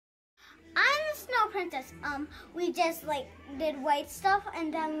Snow Princess, we just like did white stuff,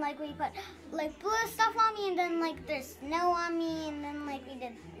 and then like we put like blue stuff on me, and then like there's snow on me, and then like we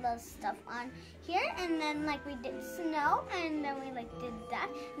did the stuff on here, and then like we did snow, and then we like did that,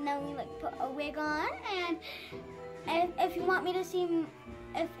 and then we like put a wig on. And if you want me to see,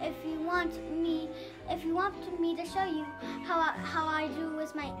 if you want me to show you how I do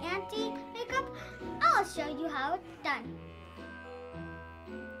with my auntie makeup, I'll show you how it's done.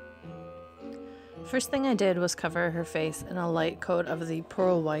 First thing I did was cover her face in a light coat of the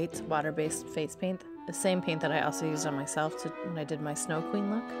Pearl White water-based face paint, the same paint that I also used on myself when I did my Snow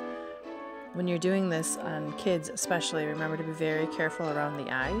Queen look. When you're doing this on kids especially, remember to be very careful around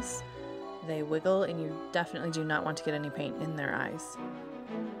the eyes. They wiggle, and you definitely do not want to get any paint in their eyes.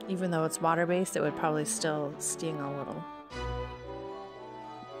 Even though it's water-based, it would probably still sting a little.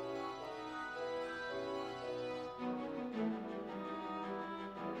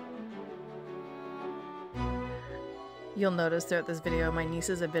 You'll notice throughout this video my niece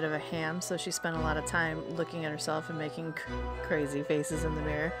is a bit of a ham, so she spent a lot of time looking at herself and making crazy faces in the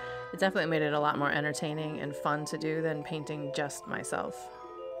mirror. It definitely made it a lot more entertaining and fun to do than painting just myself.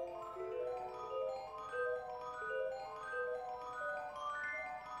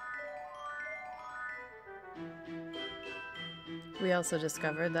 We also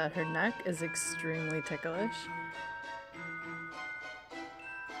discovered that her neck is extremely ticklish.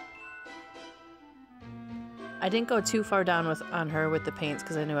 I didn't go too far down on her with the paints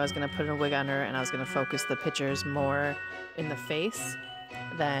because I knew I was going to put a wig on her, and I was going to focus the pictures more in the face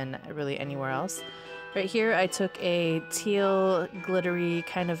than really anywhere else. Right here I took a teal glittery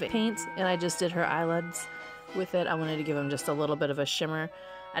kind of paint, and I just did her eyelids with it. I wanted to give them just a little bit of a shimmer.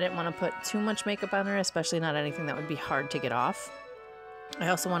 I didn't want to put too much makeup on her, especially not anything that would be hard to get off. I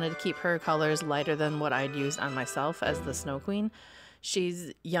also wanted to keep her colors lighter than what I'd used on myself as the Snow Queen.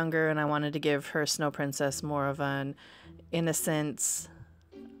 She's younger, and I wanted to give her Snow Princess more of an innocent,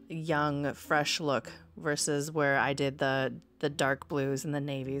 young, fresh look versus where I did the dark blues and the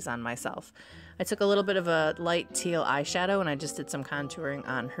navies on myself. I took a little bit of a light teal eyeshadow, and I just did some contouring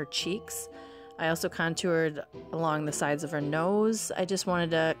on her cheeks. I also contoured along the sides of her nose. I just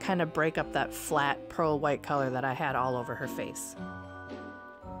wanted to kind of break up that flat pearl white color that I had all over her face.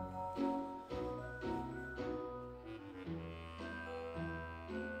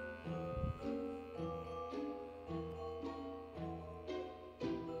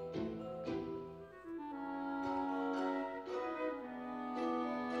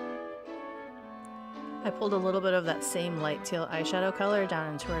 I pulled a little bit of that same light teal eyeshadow color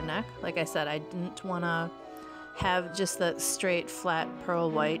down into her neck. Like I said, I didn't want to have just that straight flat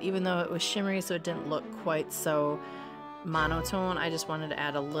pearl white, even though it was shimmery, so it didn't look quite so monotone. I just wanted to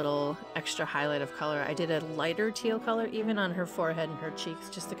add a little extra highlight of color. I did a lighter teal color even on her forehead and her cheeks,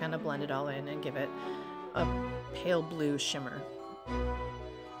 just to kind of blend it all in and give it a pale blue shimmer.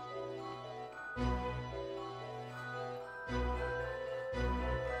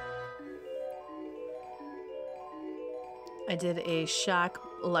 I did a shock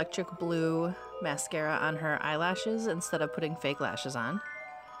electric blue mascara on her eyelashes instead of putting fake lashes on.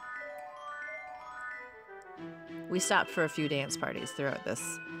 We stopped for a few dance parties throughout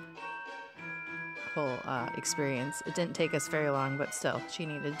this whole experience. It didn't take us very long, but still, she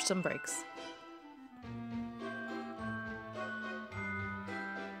needed some breaks.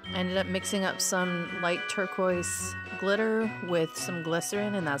 I ended up mixing up some light turquoise glitter with some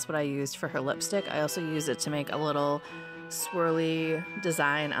glycerine, and that's what I used for her lipstick. I also used it to make a little swirly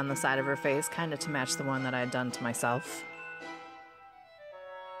design on the side of her face, kind of to match the one that I had done to myself.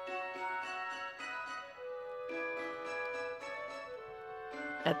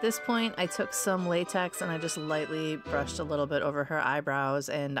 At this point, I took some latex and I just lightly brushed a little bit over her eyebrows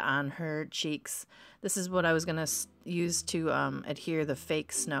and on her cheeks. This is what I was going to use to adhere the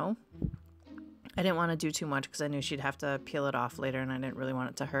fake snow. I didn't want to do too much because I knew she'd have to peel it off later, and I didn't really want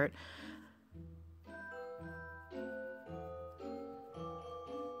it to hurt.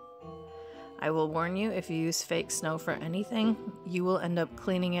 I will warn you, if you use fake snow for anything, you will end up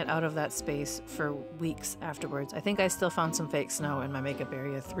cleaning it out of that space for weeks afterwards. I think I still found some fake snow in my makeup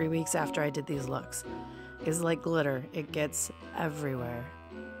area 3 weeks after I did these looks. It's like glitter. It gets everywhere.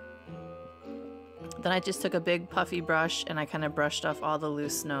 Then I just took a big puffy brush and I kind of brushed off all the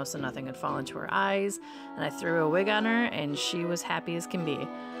loose snow so nothing would fall into her eyes. And I threw a wig on her and she was happy as can be.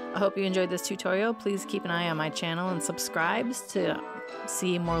 I hope you enjoyed this tutorial. Please keep an eye on my channel and subscribe to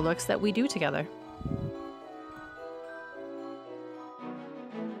see more looks that we do together.